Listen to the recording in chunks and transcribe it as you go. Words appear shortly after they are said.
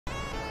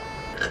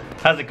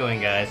How's it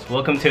going, guys?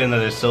 Welcome to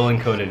another Soul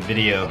Encoded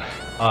video.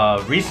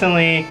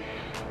 Recently,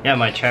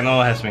 my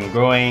channel has been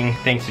growing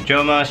thanks to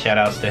Joma, shout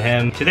outs to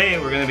him. Today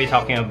we're going to be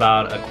talking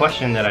about a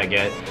question that I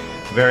get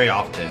very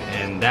often,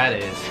 and that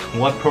is,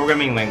 what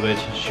programming language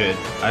should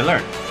I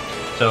learn?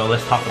 So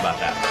let's talk about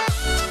that.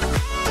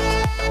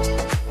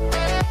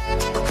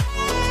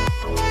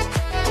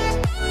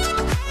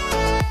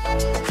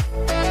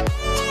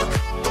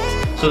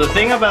 So the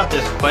thing about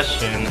this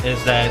question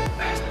is that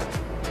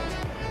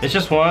it's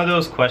just one of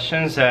those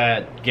questions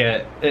that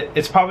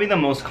it's probably the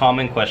most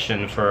common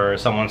question for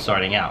someone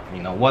starting out.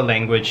 You know, what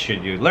language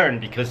should you learn?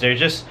 Because they're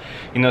just,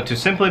 to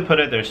simply put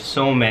it, there's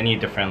so many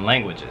different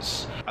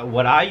languages.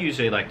 What I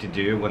usually like to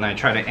do when I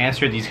try to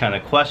answer these kind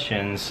of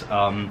questions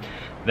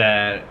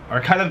that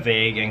are kind of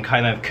vague and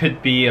kind of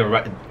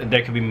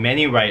there could be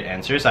many right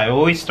answers, I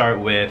always start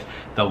with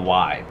the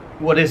why.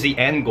 What is the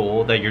end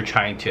goal that you're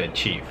trying to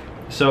achieve?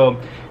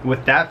 So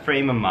with that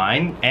frame of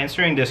mind,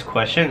 answering this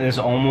question is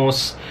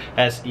almost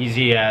as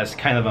easy as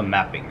kind of a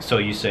mapping. So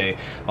you say,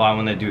 oh, I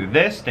want to do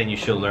this, then you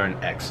should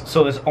learn X.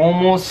 So it's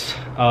almost,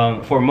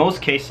 for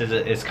most cases,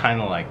 it's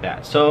kind of like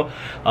that. So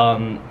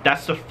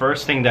that's the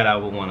first thing that I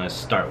would want to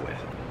start with.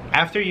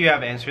 After you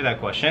have answered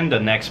that question, the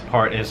next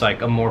part is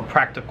like a more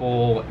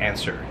practical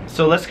answer.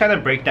 So let's kind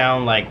of break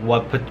down like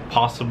what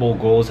possible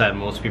goals that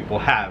most people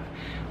have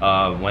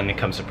when it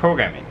comes to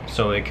programming.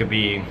 So it could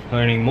be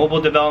learning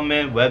mobile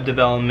development, web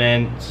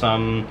development,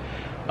 some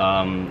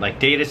like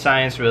data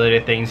science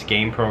related things,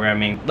 game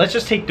programming. Let's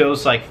just take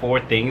those like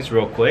 4 things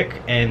real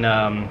quick and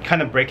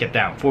kind of break it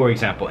down, for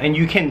example. And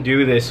you can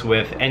do this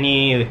with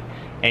any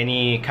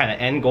kind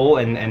of end goal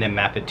and then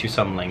map it to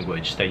some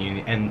language that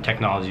and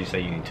technologies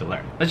that you need to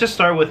learn. Let's just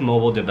start with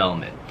mobile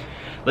development.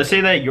 Let's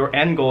say that your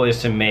end goal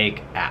is to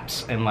make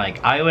apps, and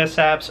like iOS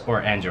apps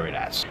or Android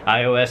apps.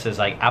 iOS is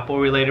like Apple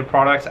related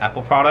products,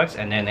 Apple products,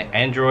 and then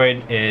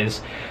Android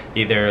is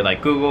either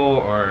like Google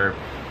or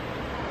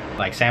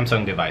like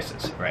Samsung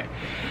devices, right?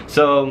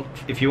 So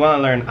if you want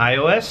to learn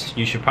iOS,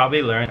 you should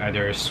probably learn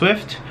either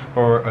Swift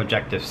or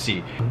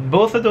Objective-C.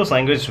 Both of those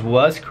languages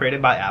was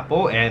created by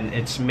Apple, and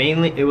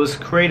it was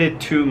created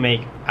to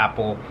make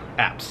Apple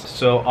apps.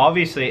 So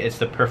obviously it's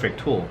the perfect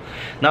tool.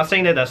 Not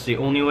saying that that's the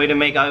only way to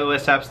make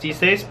iOS apps these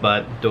days,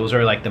 but those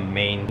are like the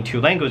main 2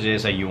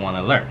 languages that you want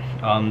to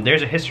learn.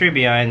 There's a history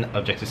behind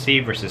Objective-C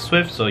versus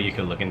Swift, so you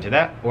could look into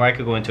that, or I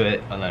could go into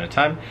it another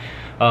time.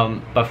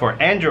 But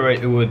for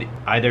Android, it would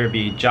either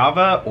be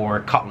Java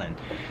or Kotlin.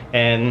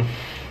 And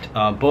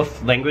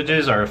both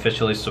languages are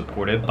officially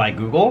supported by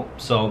Google,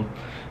 so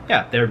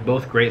yeah, they're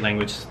both great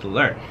languages to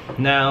learn.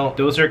 Now,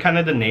 those are kind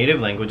of the native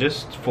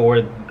languages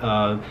for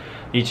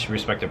each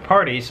respective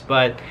parties,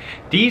 but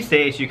these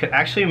days you could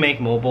actually make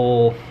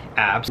mobile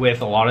apps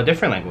with a lot of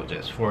different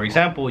languages. For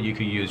example, you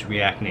could use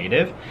React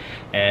Native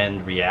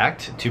and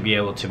React to be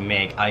able to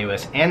make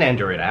iOS and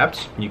Android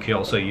apps. You could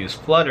also use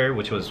Flutter,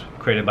 which was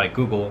created by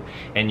Google,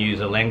 and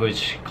use a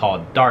language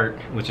called Dart,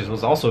 which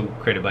was also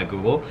created by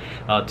Google,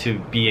 to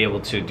be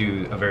able to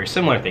do a very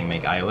similar thing,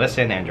 make iOS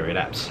and Android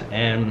apps.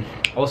 And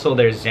also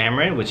there's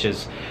Xamarin, which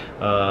is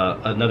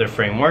another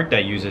framework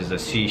that uses the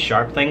C#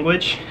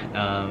 language.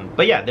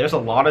 But yeah, there's a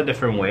lot of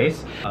different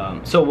ways.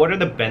 So what are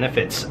the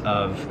benefits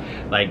of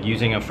like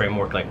using a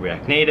framework like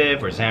React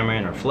Native or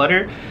Xamarin or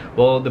Flutter?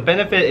 Well, the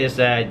benefit is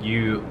that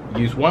you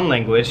use one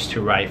language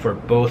to write for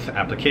both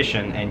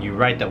application, and you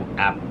write the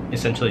app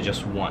essentially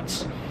just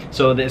once.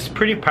 So it's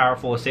pretty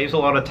powerful. It saves a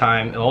lot of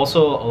time. It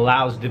also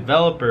allows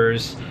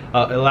developers,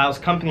 allows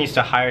companies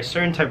to hire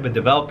certain type of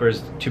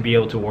developers to be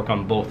able to work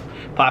on both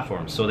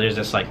platforms. So there's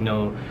just like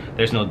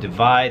there's no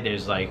divide.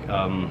 There's like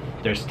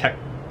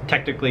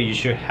technically you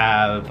should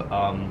have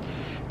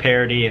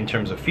parity in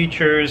terms of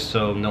features,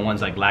 so no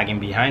one's like lagging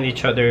behind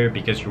each other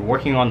because you're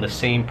working on the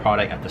same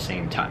product at the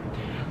same time.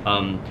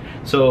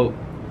 So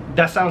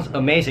that sounds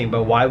amazing,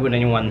 but why would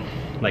anyone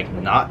like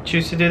not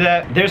choose to do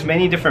that? There's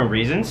many different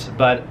reasons,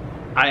 but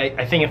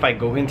I think if I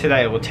go into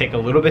that, it will take a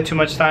little bit too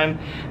much time.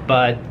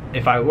 But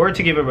if I were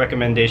to give a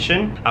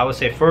recommendation, I would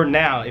say for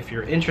now, if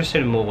you're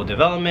interested in mobile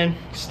development,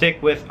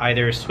 stick with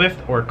either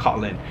Swift or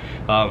Kotlin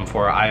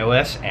for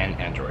iOS and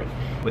Android.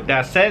 With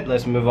that said,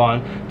 let's move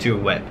on to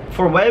web.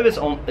 For web, it's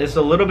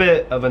a little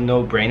bit of a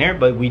no-brainer,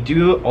 but we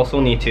do also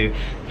need to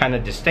kind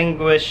of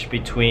distinguish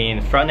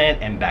between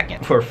front-end and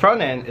back-end. For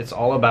front-end, it's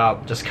all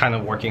about just kind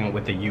of working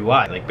with the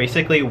UI, like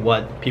basically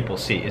what people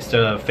see. It's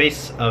the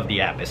face of the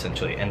app,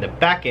 essentially. And the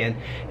back-end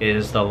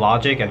is the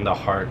logic and the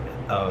heart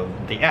of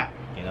the app.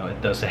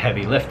 It does the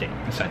heavy lifting,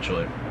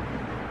 essentially.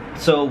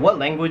 So what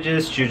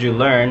languages should you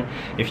learn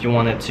if you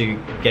wanted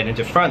to get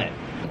into front-end?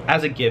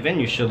 As a given,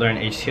 you should learn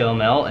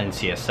HTML and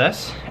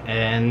CSS,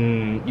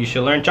 and you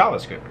should learn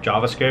JavaScript.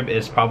 JavaScript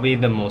is probably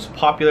the most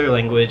popular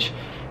language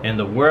in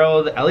the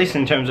world, at least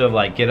in terms of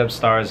like GitHub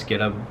stars,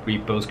 GitHub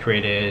repos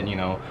created,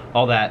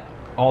 all that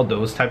all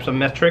those types of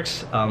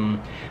metrics.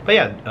 But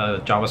yeah,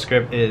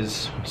 JavaScript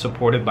is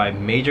supported by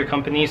major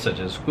companies such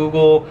as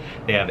Google.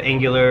 They have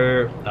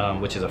Angular,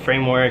 which is a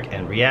framework,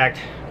 and React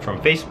from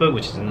Facebook,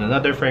 which is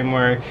another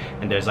framework.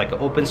 And there's like an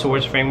open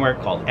source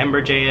framework called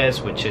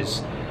Ember.js, which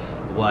is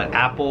what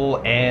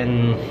Apple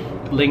and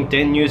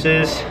LinkedIn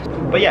uses.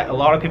 But yeah, a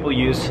lot of people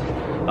use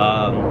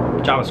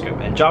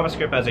JavaScript, and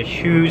JavaScript has a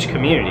huge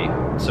community.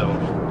 So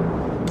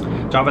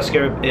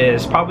JavaScript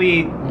is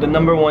probably the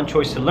 #1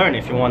 choice to learn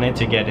if you wanted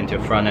to get into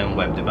front-end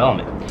web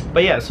development.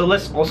 But yeah, so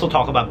let's also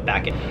talk about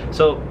backend.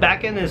 So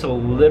backend is a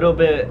little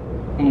bit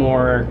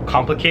more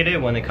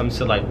complicated when it comes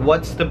to like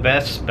what's the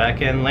best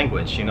backend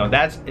language. You know,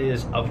 that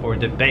is up for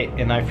debate,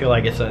 and I feel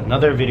like it's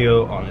another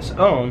video on its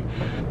own.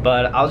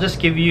 But I'll just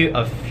give you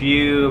a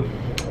few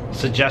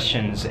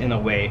suggestions in a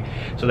way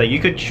so that you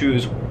could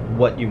choose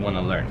what you want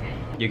to learn.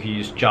 You can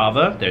use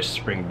Java. There's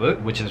Spring Boot,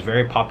 which is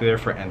very popular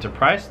for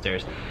enterprise.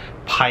 There's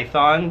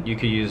Python. You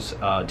could use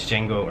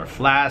Django or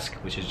Flask,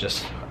 which is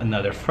just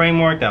another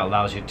framework that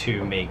allows you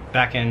to make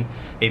backend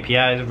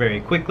APIs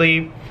very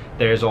quickly.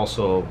 There's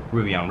also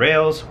Ruby on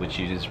Rails, which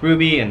uses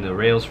Ruby and the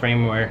Rails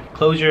framework,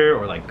 Clojure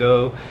or like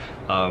Go.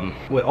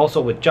 Also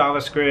with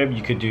JavaScript,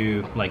 you could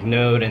do like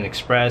Node and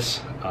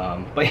Express.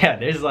 But yeah,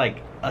 there's like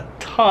a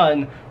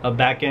ton of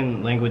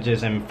backend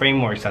languages and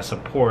frameworks that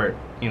support,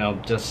 you know,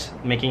 just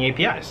making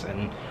APIs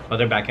and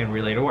other backend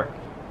related work.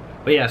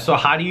 But yeah, so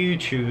how do you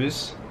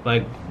choose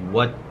like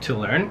what to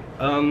learn?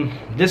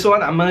 This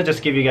one, I'm gonna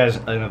just give you guys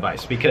an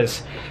advice,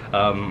 because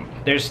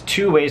there's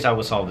 2 ways I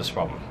would solve this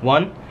problem.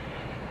 One,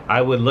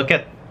 I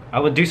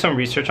would do some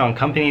research on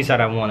companies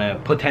that I want to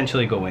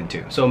potentially go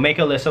into. So make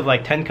a list of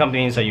like 10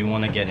 companies that you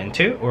want to get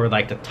into, or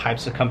like the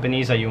types of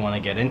companies that you want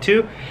to get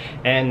into,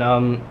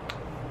 and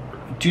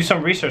do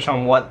some research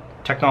on what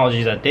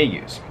technologies that they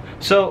use.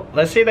 So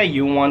let's say that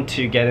you want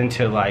to get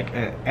into like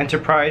an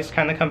enterprise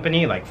kind of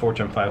company, like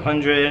Fortune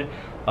 500,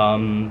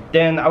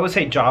 then I would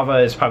say Java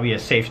is probably a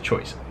safe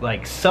choice.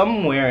 Like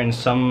somewhere in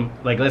some,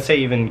 like let's say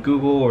even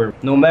Google, or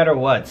no matter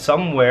what,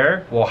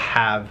 somewhere will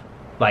have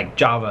like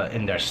Java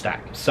in their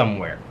stack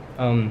somewhere.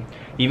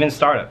 Even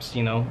startups,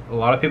 you know, a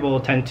lot of people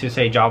tend to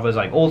say Java is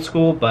like old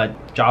school,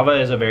 but Java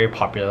is a very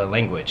popular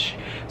language.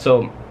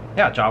 So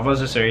yeah, Java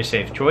is a very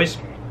safe choice.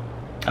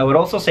 I would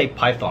also say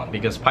Python,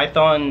 because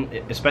Python,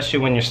 especially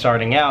when you're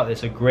starting out,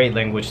 is a great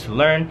language to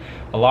learn.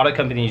 A lot of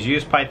companies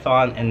use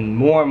Python, and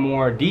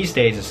more these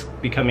days it's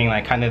becoming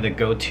like kind of the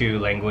go-to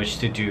language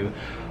to do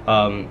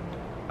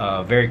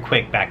very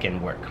quick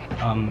backend work.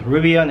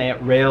 Ruby on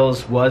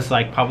Rails was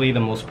like probably the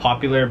most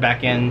popular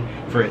backend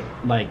for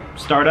like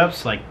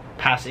startups like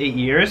past 8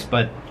 years,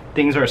 but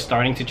things are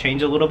starting to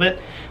change a little bit.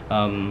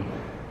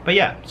 But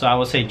yeah, so I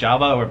would say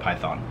Java or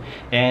Python.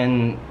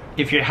 And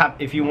if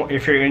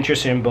you're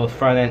interested in both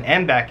front end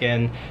and back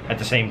end at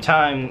the same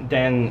time,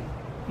 then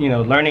you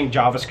know, learning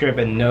JavaScript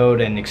and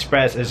Node and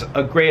Express is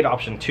a great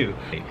option too.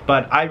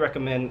 But I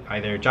recommend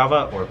either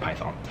Java or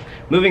Python.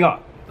 Moving on,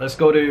 let's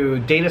go to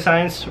data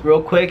science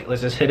real quick.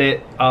 Let's just hit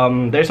it.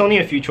 There's only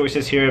a few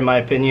choices here in my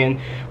opinion,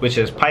 which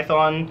is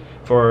Python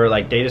for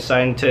like data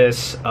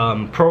scientists,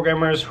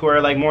 programmers who are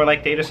like more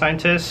like data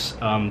scientists.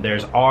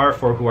 There's R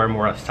for who are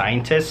more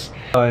scientists,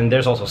 and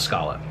there's also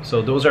Scala.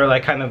 So those are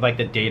like kind of like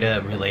the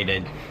data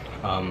related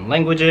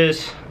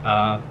languages.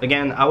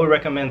 Again, I would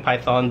recommend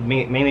Python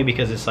mainly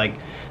because it's like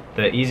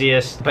the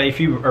easiest. But if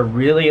you are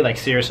really like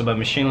serious about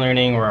machine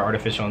learning or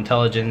artificial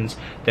intelligence,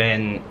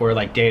 then, or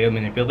like data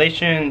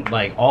manipulation,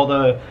 like all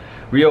the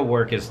real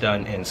work is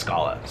done in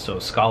Scala. So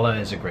Scala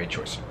is a great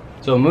choice.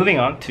 So moving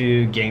on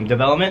to game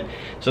development.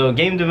 So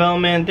game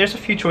development, there's a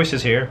few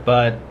choices here,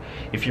 but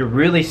if you're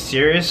really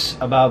serious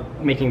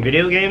about making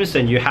video games,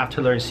 then you have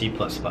to learn C++.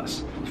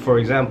 For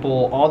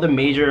example, all the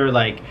major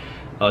like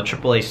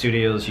AAA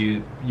studios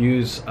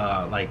use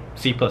like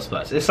C++.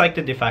 It's like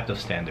the de facto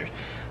standard.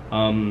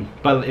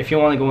 But if you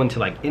want to go into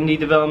like indie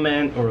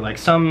development, or like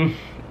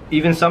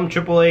even some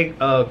AAA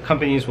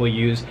companies will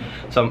use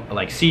some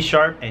like C#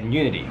 and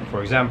Unity.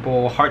 For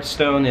example,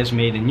 Hearthstone is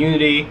made in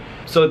Unity.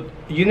 So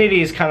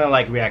Unity is kind of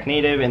like React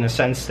Native in the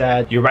sense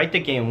that you write the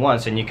game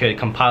once and you could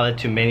compile it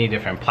to many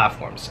different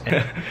platforms.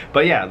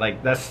 But yeah,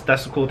 like that's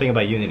the cool thing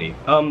about Unity.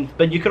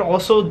 But you could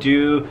also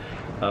do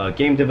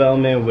game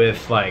development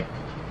with like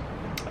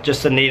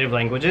just the native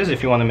languages.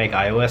 If you want to make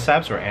iOS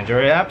apps or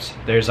Android apps,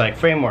 there's like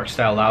frameworks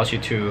that allows you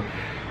to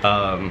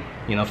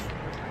you know,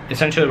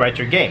 essentially write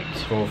your games.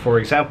 So for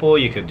example,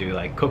 you could do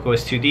like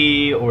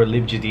CocoaS2D or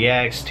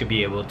libgdx to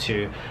be able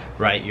to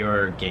write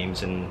your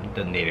games in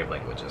the native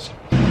languages.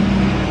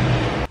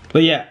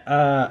 But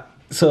yeah,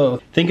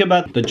 so think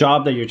about the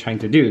job that you're trying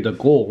to do, the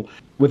goal.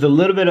 With a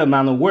little bit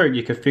amount of work,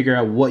 you could figure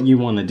out what you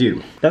want to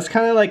do. That's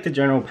kind of like the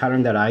general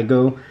pattern that I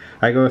go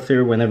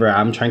through whenever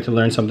I'm trying to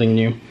learn something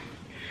new.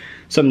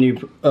 Some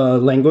new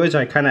language,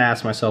 I kind of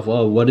ask myself,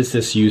 well, what is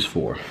this used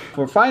for?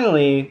 For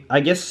finally, I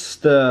guess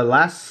the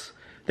last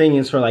thing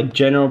is for like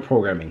general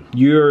programming.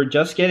 You're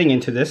just getting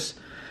into this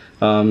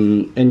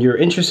and you're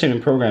interested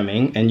in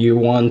programming, and you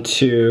want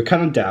to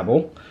kind of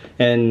dabble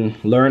and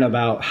learn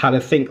about how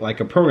to think like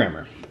a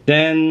programmer.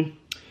 Then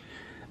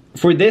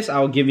for this,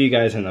 I'll give you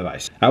guys an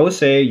advice. I would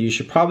say you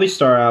should probably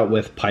start out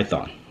with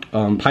Python.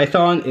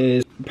 Python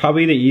is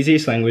probably the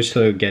easiest language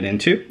to get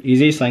into,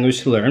 easiest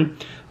language to learn.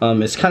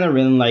 It's kind of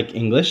written like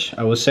English,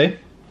 I would say,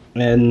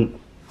 and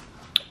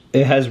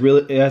it has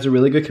a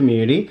really good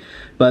community.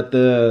 But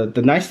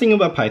the nice thing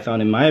about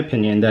Python, in my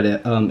opinion, that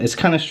it's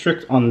kind of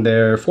strict on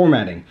their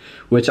formatting,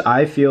 which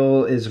I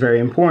feel is very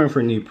important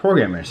for new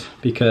programmers,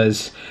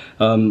 because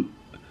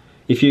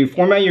if you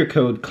format your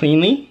code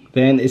cleanly,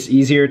 then it's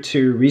easier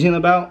to reason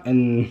about,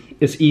 and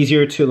it's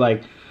easier to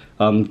like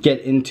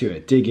get into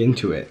it, dig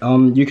into it.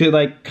 You could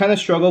like kind of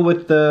struggle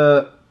with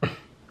the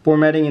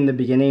formatting in the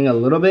beginning a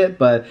little bit,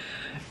 but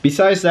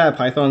besides that,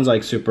 Python's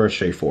like super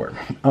straightforward.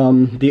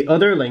 The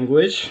other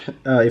language,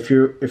 if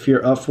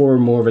you're up for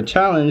more of a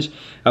challenge,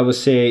 I would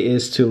say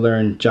is to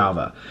learn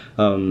Java.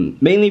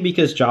 Mainly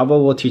because Java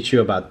will teach you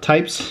about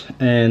types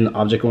and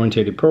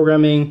object-oriented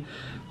programming.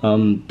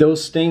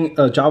 Those things,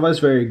 Java is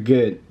very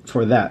good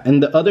for that.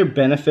 And the other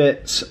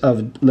benefits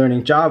of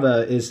learning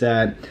Java is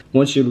that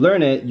once you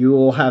learn it, you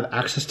will have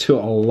access to a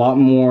lot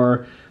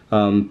more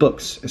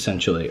books,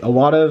 essentially. A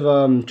lot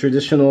of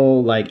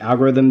traditional like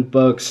algorithm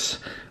books,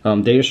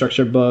 data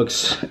structure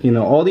books, you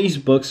know, all these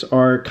books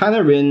are kind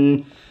of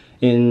written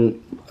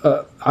in,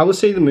 I would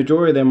say the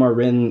majority of them are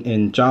written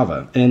in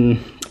Java.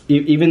 And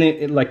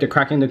even like the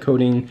Cracking the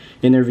Coding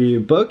interview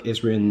book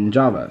is written in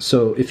Java.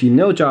 So if you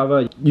know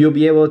Java, you'll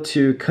be able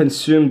to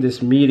consume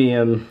this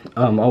medium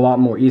a lot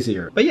more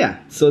easier. But yeah,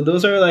 so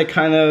those are like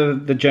kind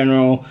of the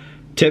general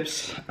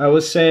tips, I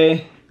would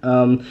say.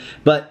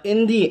 But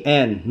in the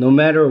end, no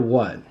matter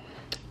what,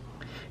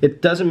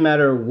 it doesn't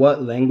matter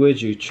what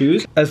language you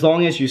choose, as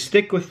long as you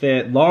stick with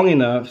it long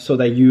enough so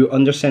that you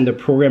understand the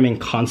programming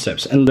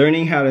concepts and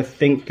learning how to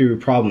think through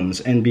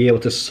problems and be able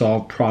to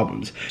solve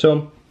problems.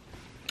 So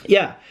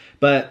yeah,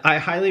 but I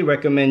highly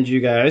recommend you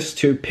guys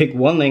to pick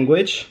one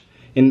language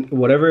in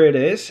whatever it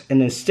is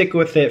and then stick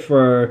with it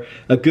for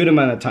a good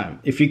amount of time.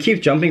 If you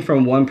keep jumping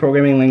from one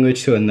programming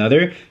language to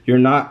another,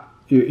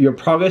 your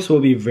progress will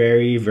be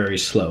very, very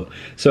slow.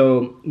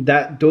 So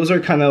those are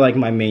kind of like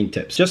my main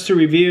tips. Just to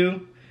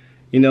review,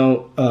 you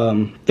know,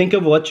 think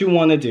of what you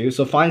want to do.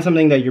 So find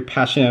something that you're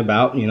passionate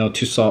about, you know,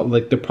 to solve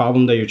like the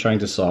problem that you're trying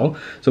to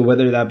solve. So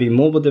whether that be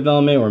mobile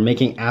development or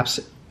making apps,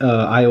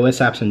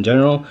 iOS apps in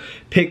general,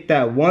 pick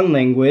that one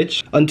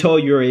language until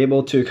you're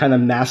able to kind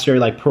of master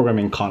like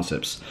programming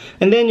concepts.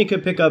 And then you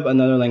could pick up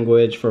another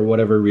language for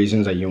whatever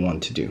reasons that you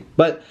want to do.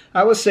 But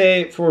I would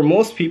say for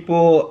most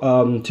people,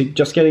 to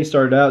just getting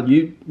started out,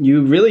 you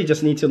really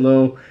just need to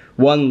know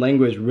one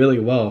language really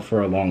well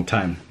for a long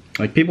time.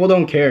 Like, people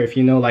don't care if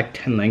you know like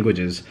 10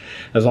 languages.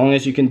 As long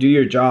as you can do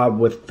your job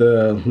with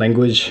the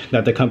language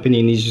that the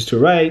company needs you to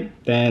write,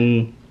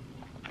 then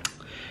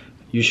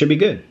you should be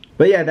good.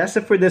 But yeah, that's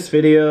it for this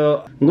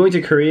video. I'm going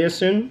to Korea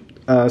soon,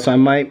 so I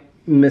might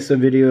miss a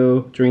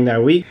video during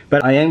that week,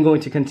 but I am going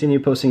to continue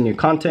posting new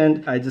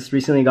content. I just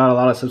recently got a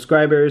lot of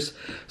subscribers,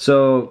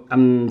 so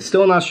I'm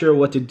still not sure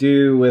what to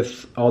do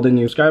with all the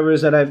new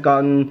subscribers that I've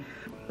gotten.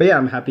 But yeah,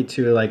 I'm happy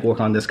to like work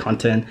on this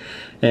content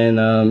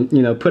and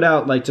you know, put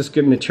out like just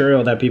good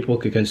material that people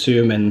could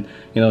consume, and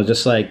you know,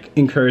 just like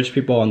encourage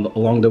people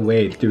along the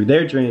way through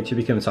their journey to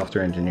become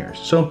software engineers.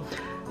 So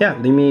yeah,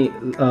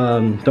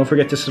 don't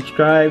forget to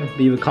subscribe,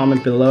 leave a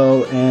comment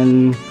below,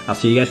 and I'll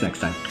see you guys next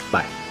time.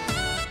 Bye.